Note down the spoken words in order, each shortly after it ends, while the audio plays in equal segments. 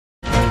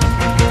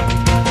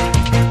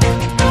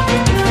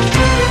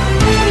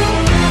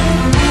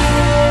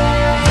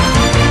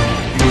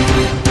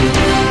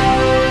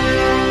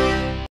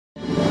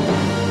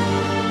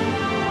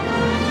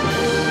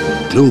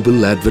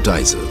global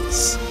advertisers,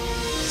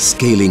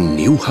 scaling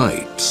new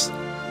heights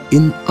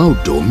in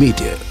outdoor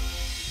media.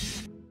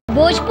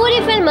 Bhojpuri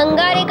film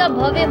अंगारे का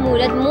भव्य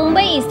मुहूर्त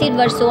मुंबई स्थित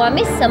वर्सोवा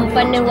में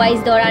संपन्न हुआ। इस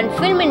दौरान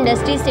फिल्म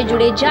इंडस्ट्री से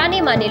जुड़े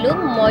जाने माने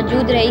लोग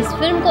मौजूद रहे। इस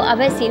फिल्म को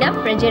अभय सिन्हा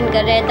प्रेजेंट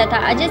कर रहे हैं तथा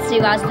अजय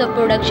श्रीवास्तव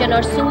प्रोडक्शन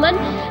और सुमन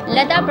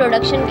लता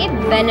प्रोडक्शन के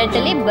बैनर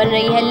तले बन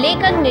रही है।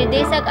 लेखक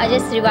निर्देशक अजय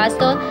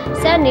श्रीवास्तव,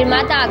 सह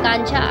निर्माता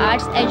आकांक्षा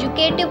arts,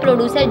 educative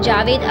producer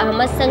Javed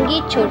Ahmad,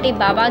 संगीत छोटे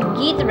बाबा,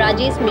 गीत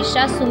राजेश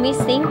मिश्रा,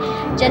 सुमित सिंह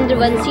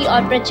चंद्रवंशी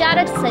और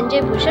प्रचारक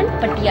संजय भूषण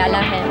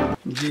पटियाला है।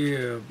 जी,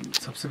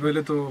 सबसे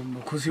पहले तो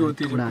खुशी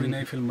होती है जब कोई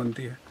नई फिल्म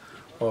बनती है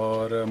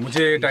और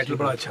मुझे टाइटल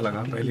बड़ा अच्छा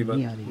लगा पहली बार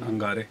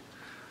अंगारे।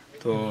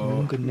 तो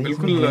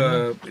बिल्कुल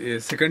ये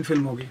सेकंड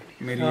फिल्म होगी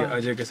मेरी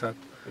अजय के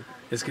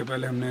साथ। इसके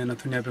पहले हमने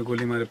नथुनिया पे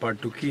गोली मारे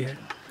पार्ट 2 की है।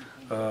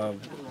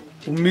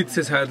 उम्मीद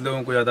से शायद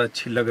लोगों को ज़्यादा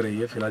अच्छी लग रही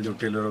है फिलहाल जो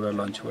ट्रेलर वगैरह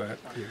लॉन्च हुआ है।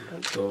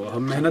 तो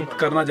हम मेहनत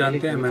करना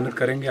जानते हैं, मेहनत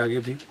करेंगे आगे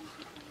भी।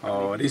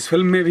 और इस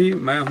फिल्म में भी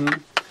मैं हूँ,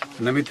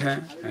 नमित हैं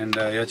एंड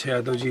यश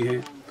यादव जी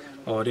हैं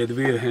और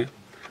यदवीर हैं।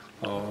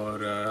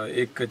 और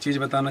एक चीज़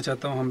बताना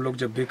चाहता हूँ, हम लोग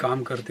जब भी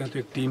काम करते हैं तो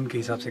एक टीम के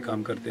हिसाब से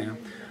काम करते हैं।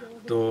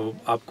 तो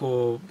आपको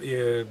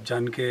ये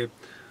जान के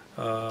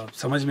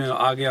समझ में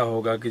आ गया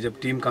होगा कि जब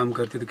टीम काम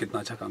करती है तो कितना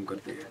अच्छा काम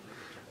करती है।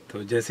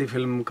 तो जैसी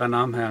फिल्म का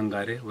नाम है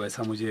अंगारे,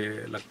 वैसा मुझे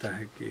लगता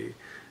है कि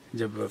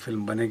जब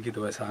फिल्म बनेगी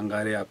तो वैसा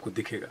अंगारे आपको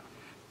दिखेगा।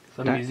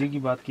 सर, म्यूजिक की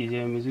बात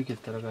कीजिए, म्यूजिक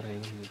किस तरह का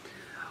रहेगा?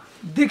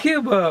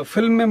 देखिए,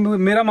 फिल्म में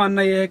मेरा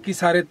मानना यह है कि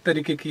सारे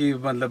तरीके की,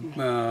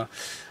 मतलब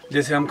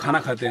जैसे हम खाना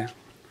खाते हैं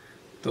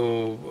तो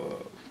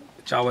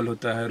चावल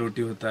होता है,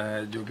 रोटी होता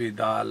है, जो भी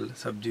दाल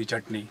सब्जी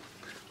चटनी,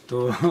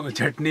 तो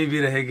चटनी भी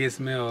रहेगी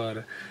इसमें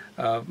और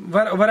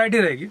वैरायटी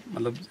रहेगी,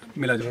 मतलब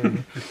मिला जुला।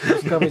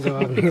 उसका भी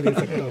जवाब नहीं दे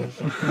सकता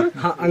हूँ।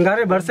 हाँ,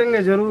 अंगारे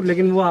बरसेंगे जरूर,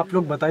 लेकिन वो आप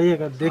लोग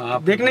बताइएगा,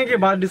 देखने के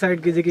बाद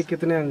डिसाइड कीजिए कि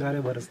कितने अंगारे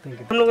बरसते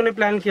हैं। हम लोगों ने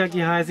प्लान किया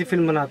कि हाँ ऐसी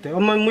फिल्म बनाते हैं।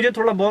 और मुझे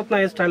थोड़ा बहुत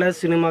ना स्टाइलाइज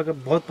सिनेमा का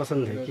बहुत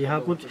पसंद है कि हाँ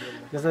कुछ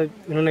जैसा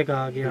इन्होंने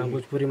कहा कि हाँ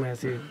भोजपुरी में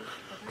ऐसी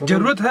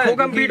जरूरत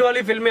है, बीट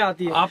वाली फिल्में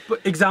आती है। आप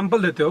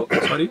एग्जाम्पल देते हो,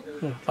 सॉरी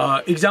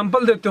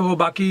एग्जाम्पल देते हो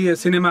बाकी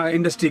सिनेमा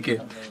इंडस्ट्री के,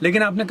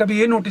 लेकिन आपने कभी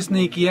ये नोटिस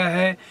नहीं किया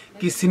है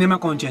कि सिनेमा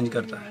कौन चेंज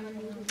करता है।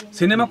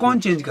 सिनेमा कौन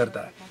चेंज करता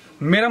है?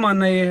 मेरा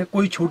मानना ये है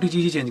कोई छोटी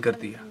चीज ही चेंज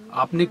करती है।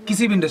 आपने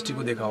किसी भी इंडस्ट्री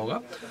को देखा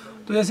होगा।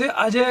 तो जैसे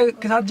अजय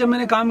के साथ जब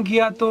मैंने काम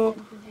किया तो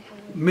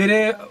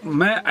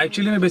मैं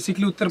एक्चुअली मैं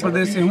बेसिकली उत्तर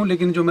प्रदेश से हूँ,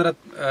 लेकिन जो मेरा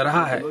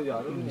रहा है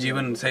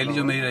जीवन शैली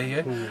जो मेरी रही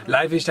है,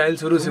 लाइफ स्टाइल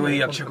शुरू से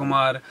वही अक्षय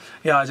कुमार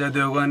या अजय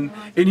देवगन,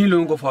 इन्हीं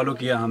लोगों को फॉलो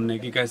किया हमने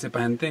कि कैसे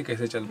पहनते हैं,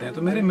 कैसे चलते हैं।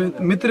 तो मेरे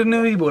मित्र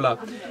ने भी बोला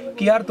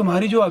कि यार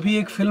तुम्हारी जो अभी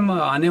एक फिल्म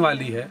आने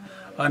वाली है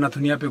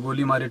नथुनिया पे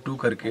गोली मारे 2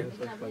 करके,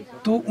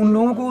 तो उन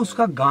लोगों को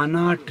उसका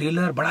गाना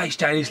ट्रेलर बड़ा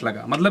स्टाइलिश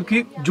लगा, मतलब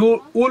कि जो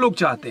वो लोग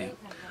चाहते हैं।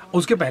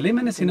 उसके पहले ही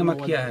मैंने सिनेमा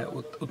किया है,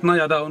 उतना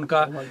ज़्यादा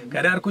उनका कह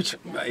रहे यार कुछ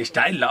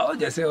स्टाइल लाओ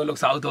जैसे वो लोग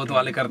साउथ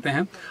वाले करते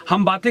हैं।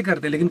 हम बातें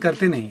करते हैं लेकिन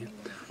करते नहीं हैं।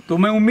 तो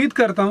मैं उम्मीद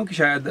करता हूँ कि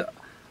शायद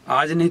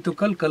आज नहीं तो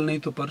कल, कल नहीं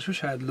तो परसों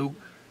शायद लोग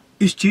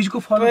इस चीज को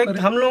फॉलो करें।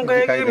 हम लोगों का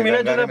एक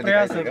मिला जुला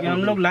प्रयास है कि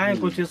हम लोग लाएं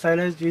कुछ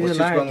स्टाइलिश चीजें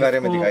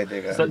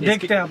लाएं।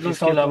 देखते हैं आप लोग।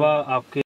 इसके अलावा आपके